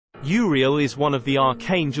Uriel is one of the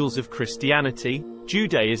archangels of Christianity,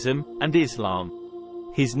 Judaism, and Islam.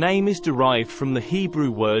 His name is derived from the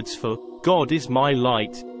Hebrew words for "God is my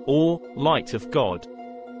light," or "light of God."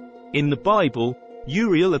 In the Bible,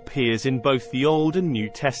 Uriel appears in both the Old and New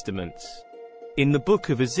Testaments. In the book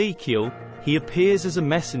of Ezekiel, he appears as a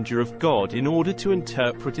messenger of God in order to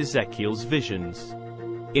interpret Ezekiel's visions.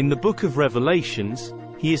 In the book of Revelations,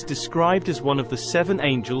 he is described as one of the 7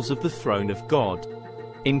 angels of the throne of God.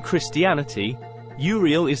 In Christianity,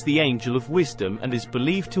 Uriel is the angel of wisdom and is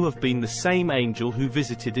believed to have been the same angel who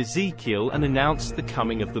visited Ezekiel and announced the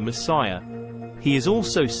coming of the Messiah. He is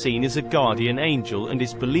also seen as a guardian angel and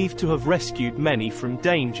is believed to have rescued many from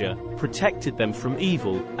danger, protected them from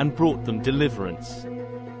evil, and brought them deliverance.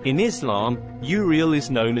 In Islam, Uriel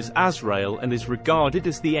is known as Azrael and is regarded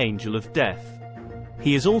as the angel of death.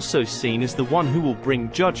 He is also seen as the one who will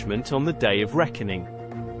bring judgment on the day of reckoning.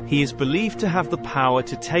 He is believed to have the power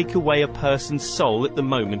to take away a person's soul at the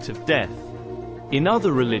moment of death. In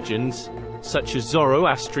other religions, such as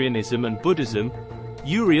Zoroastrianism and Buddhism,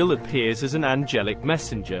 Uriel appears as an angelic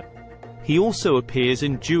messenger. He also appears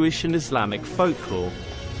in Jewish and Islamic folklore,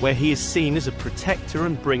 where he is seen as a protector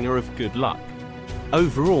and bringer of good luck.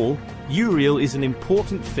 Overall, Uriel is an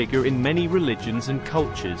important figure in many religions and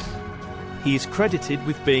cultures. He is credited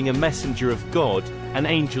with being a messenger of God, an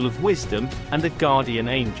angel of wisdom, and a guardian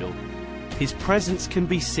angel. His presence can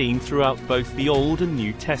be seen throughout both the Old and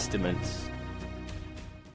New Testaments.